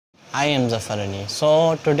I am Zafar Ali.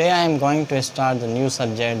 So today I am going to start the new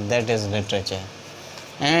subject, that is literature.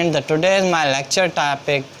 And today's my lecture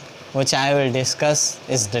topic which I will discuss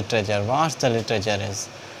is literature. What the literature is,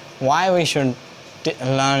 why we should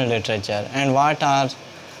learn literature, and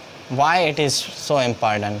why it is so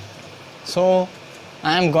important. So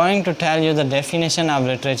I am going to tell you the definition of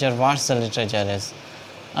literature, what the literature is.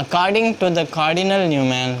 According to the Cardinal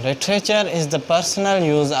Newman, literature is the personal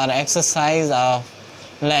use or exercise of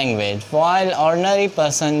language, while ordinary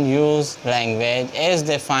person use language as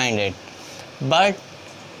they find it, but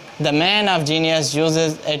the man of genius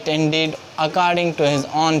uses it indeed according to his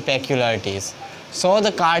own peculiarities. So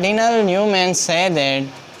the Cardinal Newman said that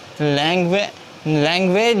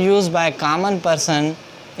language used by a common person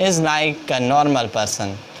is like a normal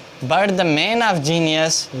person, but the man of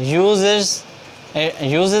genius uses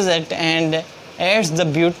it and adds the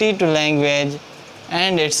beauty to language,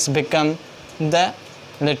 and it's become the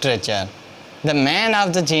literature. The man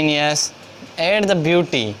of the genius add the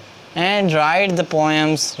beauty and write the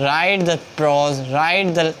poems, write the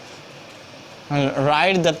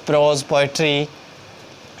prose poetry,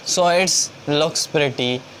 so it looks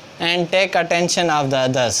pretty and take attention of the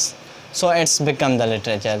others, so it's become the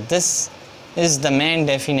literature. This is the main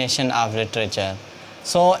definition of literature.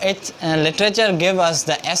 So literature give us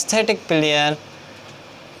the aesthetic pillar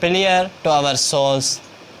to our souls.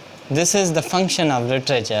 This is the function of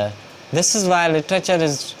literature. This is why literature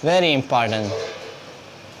is very important.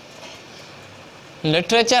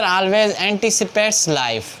 Literature always anticipates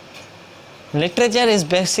life. Literature is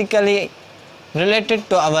basically related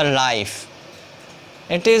to our life.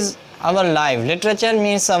 It is our life. Literature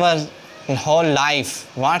means our whole life.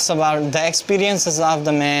 What's about the experiences of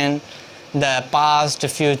the man, the past,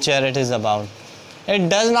 future it is about. It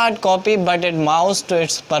does not copy, but it moves to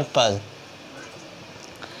its purpose.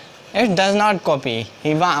 It does not copy.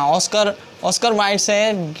 Oscar Wilde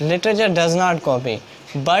said literature does not copy,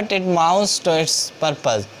 but it moves to its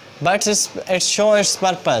purpose. But it shows its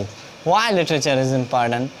purpose. Why literature is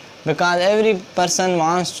important? Because every person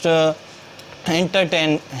wants to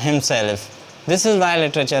entertain himself. This is why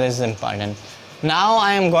literature is important. Now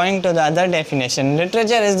I am going to the other definition.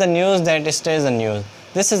 Literature is the news that stays the news.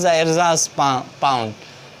 This is the Erzaz pound.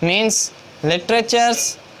 Means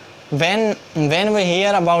literatures, when we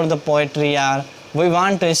hear about the poetry, we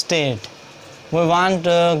want to stay it. We want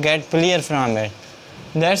to get clear from it.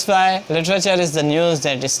 That's why literature is the news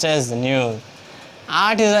that stays the news.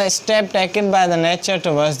 Art is a step taken by the nature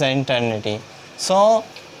towards the eternity. So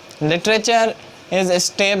literature is a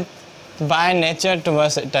step by nature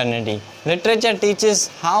towards eternity. Literature teaches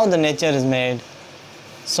how the nature is made.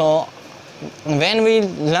 So when we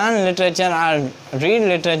learn literature or read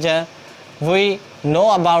literature, we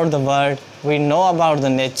know about the world, we know about the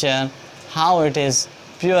nature, how it is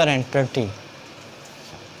pure and pretty.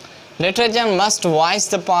 Literature must voice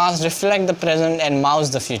the past, reflect the present, and mouse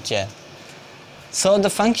the future. So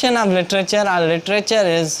the function of literature or literature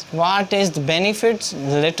is, what is the benefits?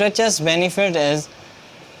 Literature's benefit is,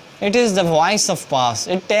 it is the voice of past.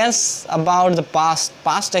 It tells about the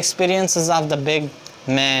past experiences of the big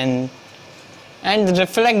men, and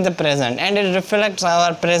reflect the present, and it reflects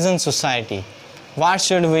our present society. What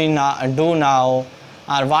should we do now,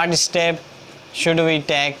 or what step should we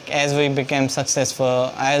take as we become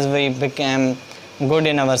successful, as we become good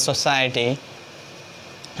in our society,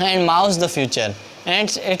 and mouse the future. And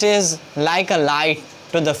it is like a light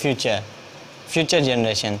to the future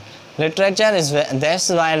generation. Literature is, that's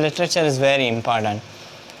why literature is very important.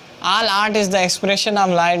 All art is the expression of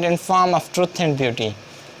light in form of truth and beauty.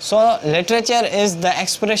 So literature is the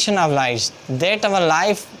expression of light. That our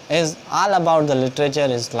life is all about, the literature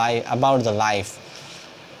is about the life.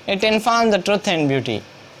 It informs the truth and beauty.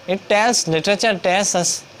 Literature tells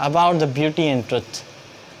us about the beauty and truth.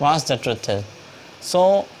 What the truth is.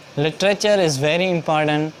 So literature is very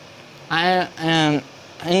important. In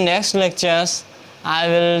next lectures, I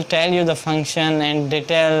will tell you the function and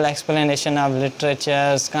detailed explanation of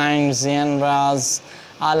literatures, kinds, genres,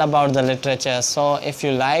 all about the literature. So if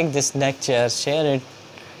you like this lecture, share it,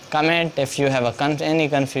 comment if you have any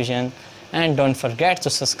confusion, and don't forget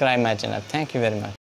to subscribe my channel. Thank you very much.